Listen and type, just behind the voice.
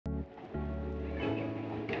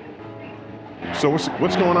So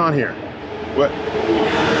what's going on here? What?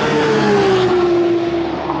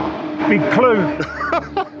 Big clue.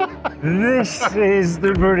 This is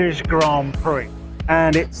the British Grand Prix,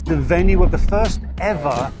 and it's the venue of the first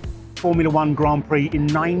ever Formula One Grand Prix in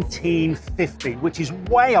 1950, which is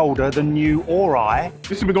way older than you or I.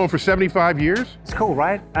 This has been going for 75 years? It's cool,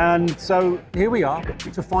 right? And so here we are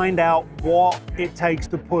to find out what it takes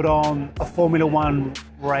to put on a Formula One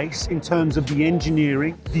race in terms of the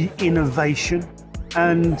engineering, the innovation,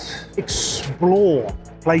 and explore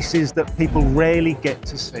places that people rarely get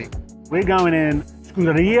to see. We're going in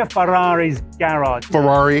Scuderia Ferrari's garage.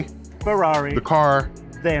 Ferrari. Ferrari. The car.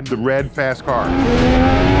 Them. The red fast car.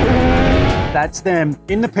 That's them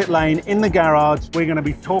in the pit lane, in the garage. We're going to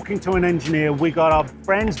be talking to an engineer. We got our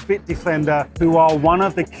friends Bitdefender, who are one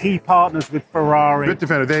of the key partners with Ferrari.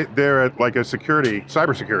 Bitdefender, they're at like a security,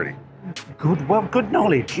 cybersecurity. Good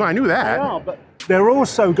knowledge. No, I knew that. They are, but they're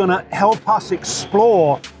also going to help us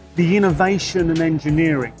explore the innovation and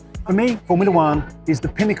engineering. For me, Formula One is the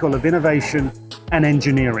pinnacle of innovation and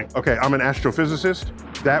engineering. Okay, I'm an astrophysicist.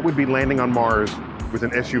 That would be landing on Mars with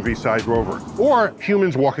an SUV-sized rover, or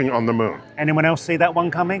humans walking on the moon. Anyone else see that one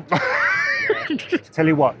coming? Tell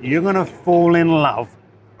you what, you're gonna fall in love.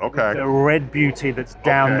 Okay. With the red beauty that's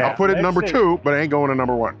down there. I'll put it number 2, but I ain't going to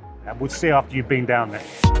number 1. And we'll see after you've been down there.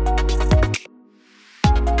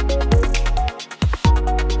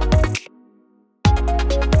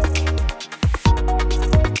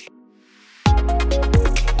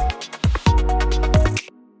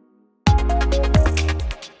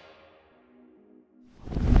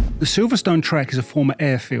 The Silverstone track is a former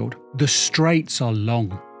airfield. The straights are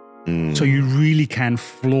long, so you really can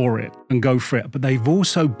floor it and go for it. But they've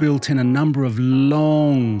also built in a number of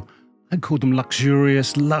long, I call them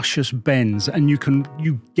luxurious, luscious bends, and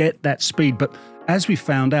you get that speed. But as we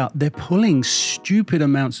found out, they're pulling stupid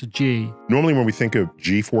amounts of G. Normally when we think of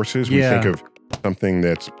G-forces, we think of something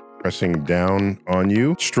that's pressing down on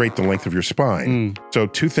you, straight the length of your spine. So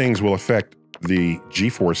two things will affect the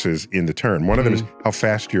G-forces in the turn. One of them is how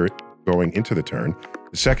fast you're going into the turn.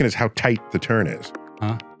 The second is how tight the turn is.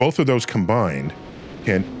 Both of those combined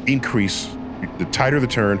can increase, the tighter the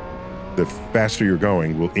turn, the faster you're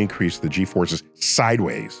going will increase the G-forces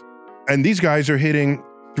sideways. And these guys are hitting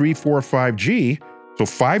 3, 4, 5G, so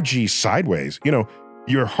 5G sideways. You know,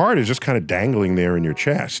 your heart is just kind of dangling there in your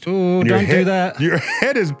chest. Oh, don't do that. Your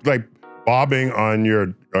head is like bobbing on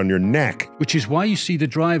your neck. Which is why you see the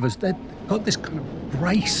drivers, they've got this kind of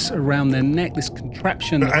brace around their neck, this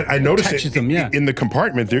contraption that I noticed attaches it them, in the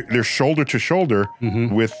compartment, they're shoulder to shoulder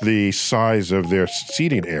with the size of their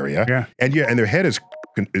seating area. And their head is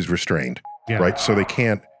restrained, right? So they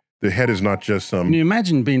can't, the head is not just some... Can you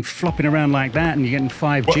imagine being flopping around like that and you're getting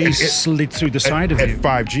 5Gs slid through the side of you? At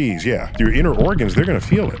 5Gs, yeah. Your inner organs, they're going to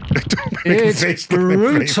feel it. It's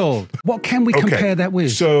brutal. What can we compare that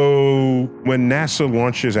with? So when NASA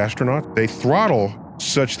launches astronauts, they throttle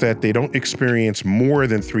such that they don't experience more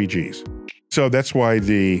than 3 Gs. So that's why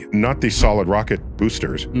not the solid rocket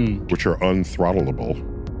boosters, which are unthrottleable.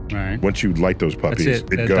 Right. Once you light those puppies,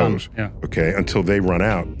 it goes. Okay, until they run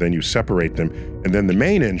out, then you separate them. And then the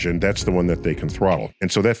main engine, that's the one that they can throttle.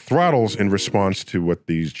 And so that throttles in response to what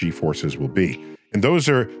these G-forces will be. And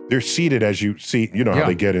they're seated as you see, you know how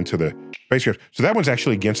they get into the spacecraft. So that one's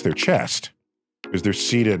actually against their chest because they're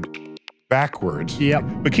seated backwards.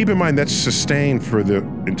 But keep in mind, that's sustained for the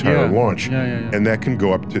entire launch. And that can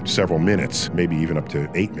go up to several minutes, maybe even up to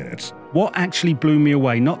 8 minutes. What actually blew me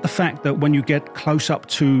away, not the fact that when you get close up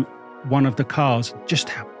to one of the cars, just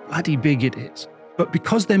how bloody big it is, but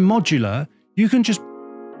because they're modular, you can just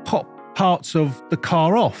pop parts of the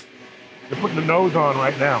car off. They're putting the nose on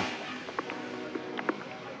right now.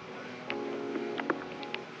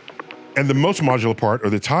 And the most modular part are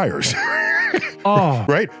the tires.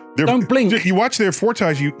 Right? Don't blink. You watch their 4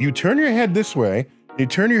 tires, you turn your head this way, you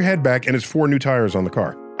turn your head back, and it's 4 new tires on the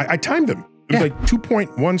car. I timed them. It was like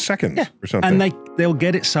 2.1 seconds or something. And they'll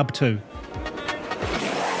get it sub 2.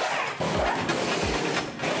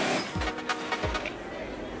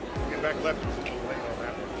 Get back left.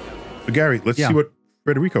 So Gary, let's see what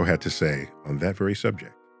Federico had to say on that very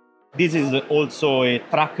subject. This is also a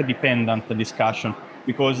track-dependent discussion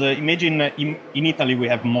because imagine in Italy we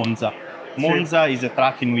have Monza. Monza is a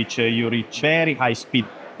track in which you reach very high speed.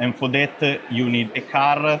 And for that, you need a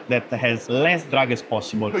car that has less drag as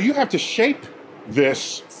possible. So you have to shape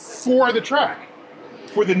this for the track,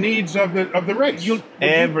 for the needs of the race.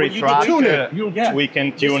 Every track, tune it. we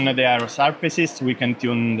can tune the aero surfaces, we can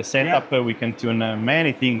tune the setup, we can tune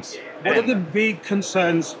many things. What are the big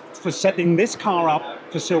concerns for setting this car up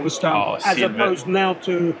for Silverstone, as Silver. opposed now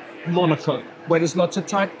to Monaco, where there's lots of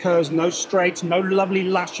tight curves, no straights, no lovely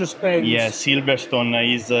luscious bends. Yeah,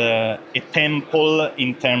 Silverstone is a temple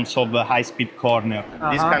in terms of high-speed corner.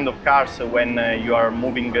 These kind of cars, when you are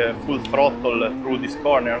moving full throttle through these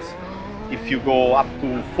corners, if you go up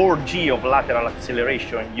to 4G of lateral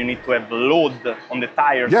acceleration, you need to have load on the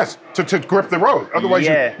tires. Yes, to grip the road. Otherwise,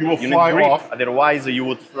 you will fly off. Otherwise, you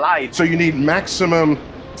would fly. So you need maximum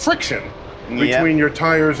friction between your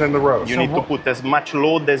tires and the road. You need to put as much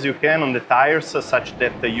load as you can on the tires such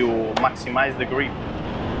that you maximize the grip.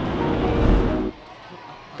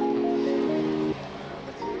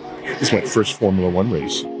 This is my first Formula One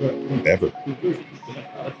race ever.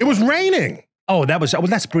 It was raining. Oh,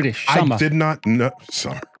 that's British summer. I did not know.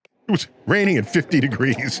 Summer. It was raining at 50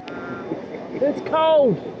 degrees. It's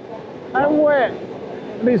cold and wet,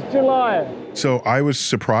 and it's July. So I was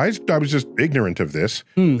surprised. I was just ignorant of this,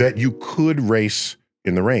 that you could race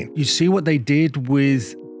in the rain. You see what they did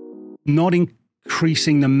with not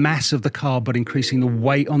increasing the mass of the car, but increasing the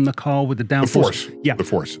weight on the car with the downforce. The force. Yeah. The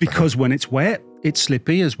force. Because when it's wet, it's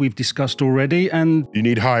slippy, as we've discussed already, and You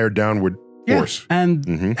need higher downward force.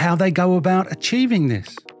 And how they go about achieving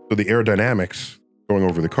this. So the aerodynamics going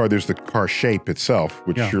over the car, there's the car shape itself,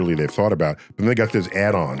 which surely they've thought about. But then they got those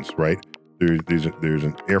add-ons, right? There's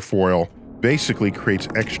an airfoil, basically creates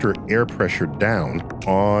extra air pressure down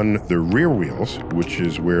on the rear wheels, which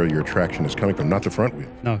is where your traction is coming from, not the front wheel.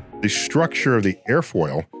 No. The structure of the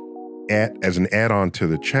airfoil as an add-on to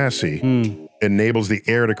the chassis enables the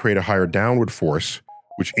air to create a higher downward force,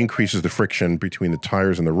 which increases the friction between the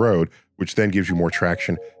tires and the road, which then gives you more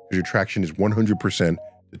traction, because your traction is 100%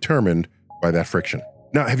 determined by that friction.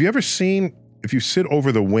 Now, have you ever seen, if you sit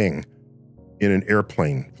over the wing in an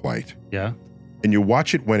airplane flight, and you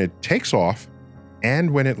watch it when it takes off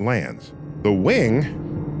and when it lands, the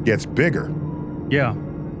wing gets bigger. Yeah.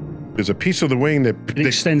 There's a piece of the wing that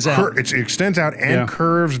extends out. It extends out and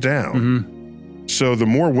curves down. So the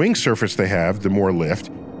more wing surface they have, the more lift.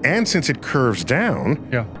 And since it curves down,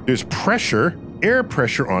 there's pressure, air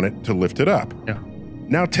pressure on it to lift it up.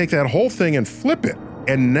 Now take that whole thing and flip it.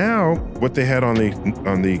 And now what they had on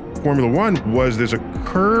the Formula One was there's a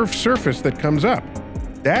curved surface that comes up.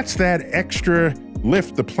 That's that extra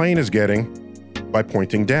lift the plane is getting by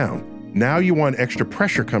pointing down. Now you want extra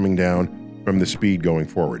pressure coming down from the speed going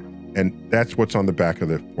forward. And that's what's on the back of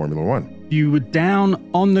the Formula One. You were down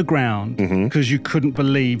on the ground because you couldn't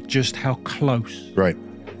believe just how close. Right.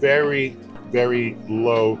 Very, very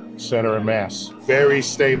low center of mass. Very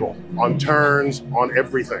stable on turns, on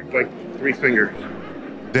everything, like 3 fingers.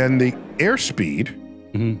 Then the airspeed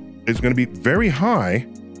is going to be very high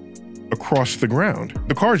across the ground.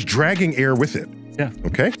 The car is dragging air with it. Yeah.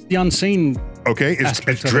 Okay? The unseen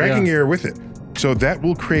it's dragging air with it. So that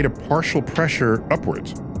will create a partial pressure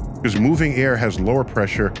upwards, because moving air has lower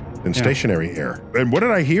pressure than stationary air. And what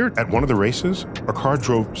did I hear? At one of the races, a car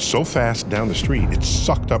drove so fast down the street, it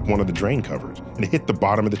sucked up one of the drain covers and hit the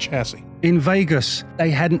bottom of the chassis. In Vegas,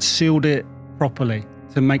 they hadn't sealed it properly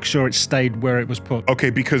to make sure it stayed where it was put. Okay,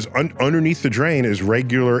 because underneath the drain is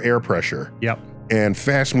regular air pressure. Yep. And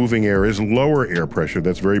fast-moving air is lower air pressure.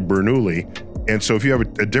 That's very Bernoulli. And so if you have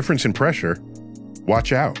a difference in pressure,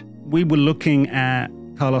 watch out. We were looking at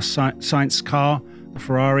Carlos Sainz's car, the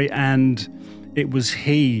Ferrari, and it was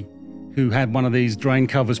he who had one of these drain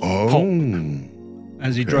covers pop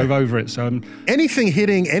as he drove over it. So anything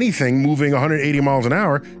hitting anything moving 180 miles an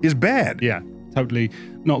hour is bad. Yeah, totally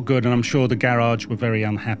not good. And I'm sure the garage were very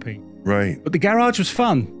unhappy. Right. But the garage was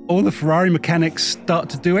fun. All the Ferrari mechanics start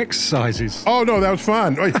to do exercises. Oh, no, that was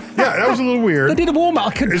fun. Yeah, that was a little weird. They did a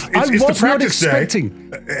warm-up. I was not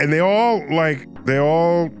expecting. And they all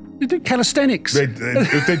They did calisthenics.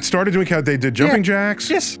 They started doing, they did jumping jacks.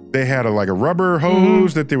 Yes. They had a rubber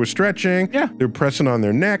hose that they were stretching. Yeah. They were pressing on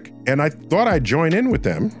their neck. And I thought I'd join in with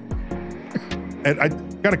them. And I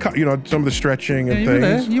got some of the stretching and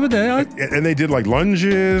things. You were there. And they did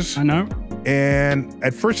lunges. I know. And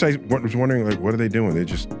at first I was wondering, what are they doing? They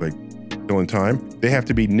just killing time. They have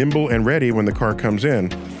to be nimble and ready when the car comes in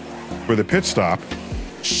for the pit stop,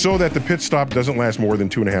 so that the pit stop doesn't last more than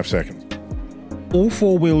 2.5 seconds. All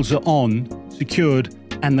 4 wheels are on, secured,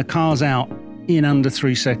 and the car's out in under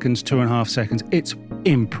 3 seconds, 2.5 seconds. It's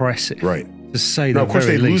impressive. Right. To say now, the of course,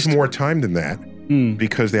 very they least. lose more time than that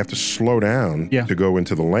because they have to slow down to go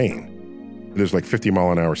into the lane. There's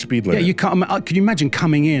 50-mile-an-hour speed limit. Yeah, you can't. Can you imagine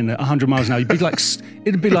coming in at 100 miles an hour? It'd be like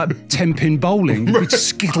 10-pin bowling. You'd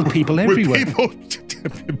skittle people everywhere. With people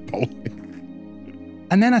 10-pin bowling.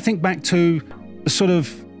 And then I think back to the sort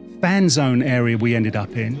of fan zone area we ended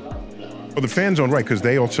up in. Oh, the fan zone, right? Because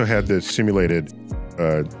they also had the simulated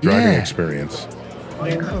driving experience.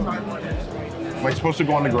 Am I supposed to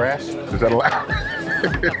go on the grass? Is that allowed?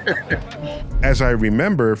 As I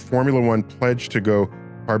remember, Formula One pledged to go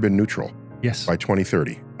carbon neutral Yes. by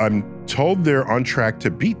 2030. I'm told they're on track to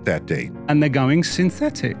beat that date. And they're going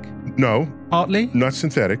synthetic. No, Partly? not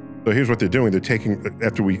synthetic. So here's what they're doing. They're taking,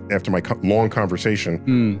 after my long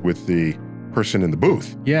conversation with the person in the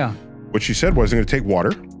booth, Yeah. what she said was they're going to take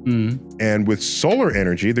water, and with solar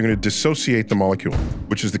energy, they're going to dissociate the molecule,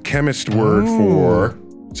 which is the chemist word for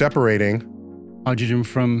separating Hydrogen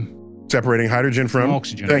from hydrogen from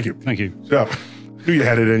oxygen. Thank you. Thank you. So, knew you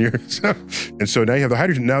had it in your. And so now you have the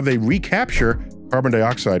hydrogen. Now they recapture carbon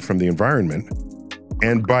dioxide from the environment,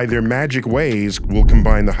 and by their magic ways, will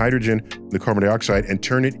combine the hydrogen, the carbon dioxide, and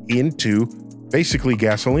turn it into basically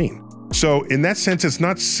gasoline. So in that sense, it's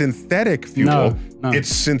not synthetic fuel. No. It's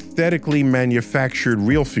synthetically manufactured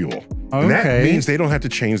real fuel. And that means they don't have to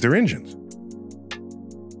change their engines.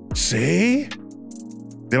 See?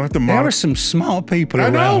 They don't have to There are some smart people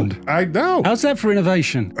around. I know. How's that for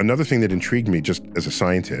innovation? Another thing that intrigued me just as a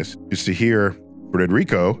scientist is to hear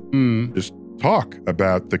Federico just talk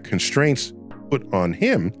about the constraints put on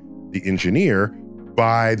him, the engineer,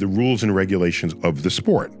 by the rules and regulations of the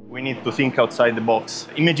sport. We need to think outside the box.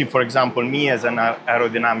 Imagine, for example, me as an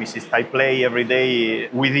aerodynamicist. I play every day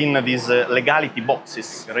within these legality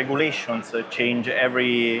boxes. Regulations change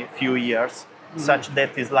every few years, such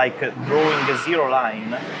that it's like drawing a zero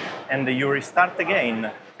line and you restart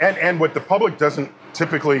again. And what the public doesn't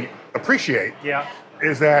typically appreciate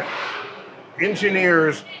is that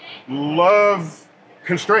engineers love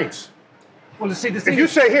constraints. Well, see, the thing If you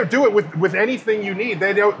say, here, do it with anything you need,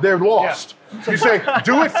 they're lost. You say,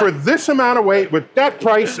 do it for this amount of weight, with that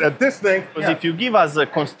price, at this thing. Because if you give us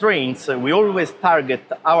constraints, we always target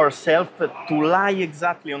ourselves to lie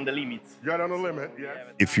exactly on the limits. Right on the limit, yeah.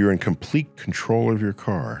 If you're in complete control of your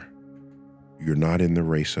car, you're not in the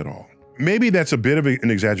race at all. Maybe that's a bit of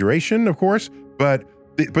an exaggeration, of course, but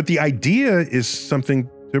the idea is something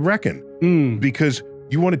to reckon because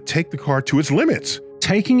you want to take the car to its limits.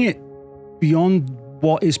 Taking it beyond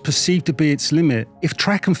what is perceived to be its limit. If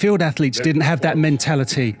track and field athletes didn't have that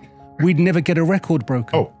mentality, we'd never get a record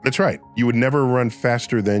broken. Oh, that's right. You would never run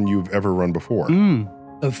faster than you've ever run before.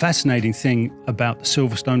 The fascinating thing about the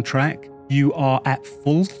Silverstone track, you are at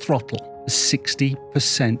full throttle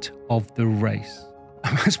 60% of the race.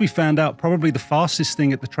 As we found out, probably the fastest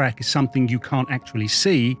thing at the track is something you can't actually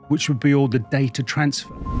see, which would be all the data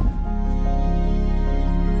transfer.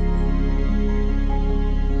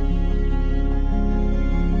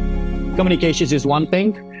 Communications is one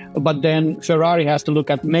thing, but then Ferrari has to look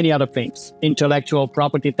at many other things. Intellectual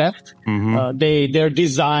property theft. Their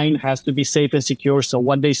design has to be safe and secure. So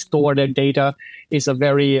when they store their data is a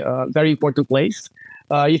very important place.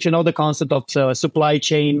 If you know the concept of supply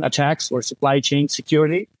chain attacks or supply chain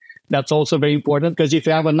security, that's also very important, because if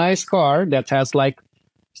you have a nice car that has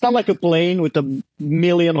it's not like a plane with 1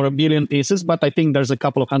 million or 1 billion pieces, but I think there's a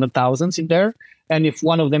couple of 100,000 in there. And if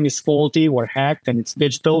one of them is faulty or hacked and it's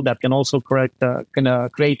digital, that can also create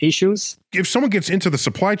issues. If someone gets into the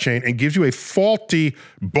supply chain and gives you a faulty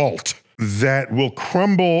bolt that will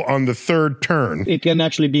crumble on the third turn, it can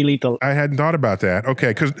actually be lethal. I hadn't thought about that.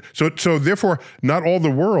 Okay, so therefore, not all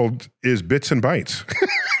the world is bits and bytes.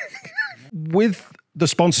 With the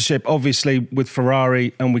sponsorship, obviously, with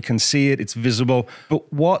Ferrari, and we can see it, it's visible.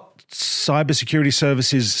 But what cybersecurity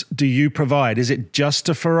services do you provide? Is it just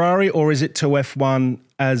to Ferrari, or is it to F1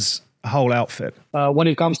 as a whole outfit? When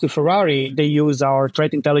it comes to Ferrari, they use our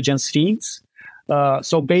threat intelligence feeds.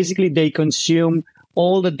 So basically, they consume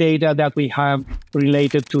all the data that we have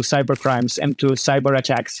related to cybercrimes and to cyber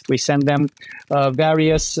attacks. We send them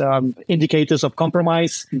various indicators of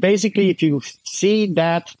compromise. Basically, if you see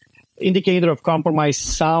that indicator of compromise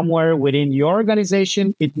somewhere within your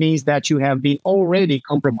organization, it means that you have been already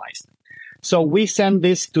compromised. So we send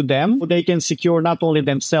this to them. They can secure not only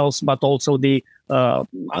themselves, but also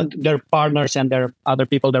their partners and their other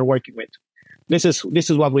people they're working with. This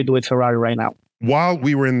is what we do with Ferrari right now. While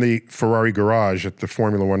we were in the Ferrari garage at the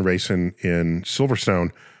Formula One race in Silverstone,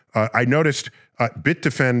 I noticed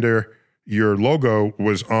Bitdefender, your logo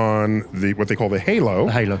was on what they call the Halo.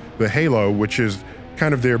 The Halo, which is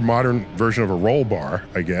kind of their modern version of a roll bar,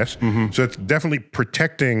 I guess. So it's definitely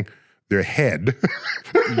protecting their head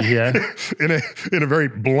in a very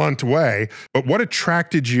blunt way. But what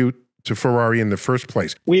attracted you to Ferrari in the first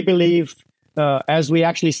place? We believe, as we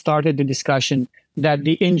actually started the discussion, that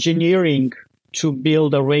the engineering to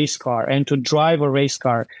build a race car and to drive a race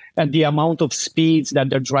car and the amount of speeds that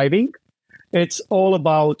they're driving, it's all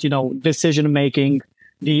about, decision making,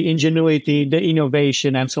 the ingenuity, the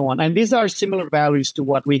innovation, and so on. And these are similar values to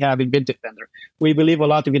what we have in Bitdefender. We believe a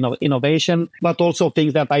lot of innovation, but also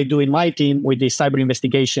things that I do in my team with the cyber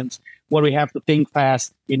investigations, where we have to think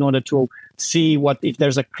fast in order to see if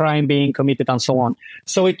there's a crime being committed and so on.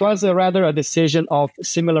 So it was rather a decision of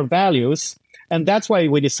similar values. And that's why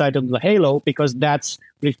we decided on the Halo, because that's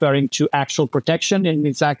referring to actual protection and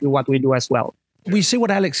exactly what we do as well. We see what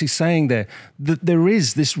Alex is saying there, that there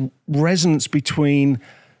is this resonance between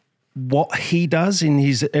what he does in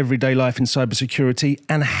his everyday life in cybersecurity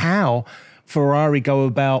and how Ferrari go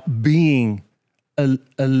about being a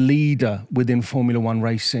leader within Formula One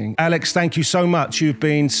racing. Alex, thank you so much. You've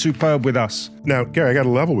been superb with us. Now, Gary, I got to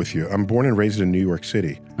level with you. I'm born and raised in New York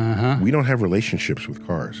City. We don't have relationships with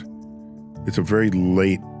cars. It's a very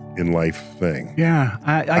late in life thing. Yeah,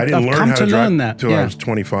 I didn't learn how to drive until I was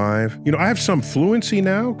 25. You know, I have some fluency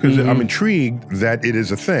now because I'm intrigued that it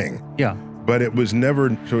is a thing. Yeah, but it was never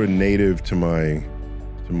sort of native to my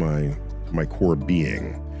core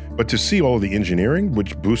being. But to see all of the engineering,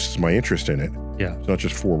 which boosts my interest in it. Yeah, it's not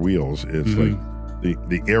just four wheels. It's like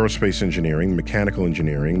the aerospace engineering, mechanical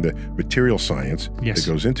engineering, the material science that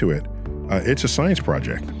goes into it. It's a science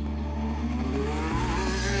project.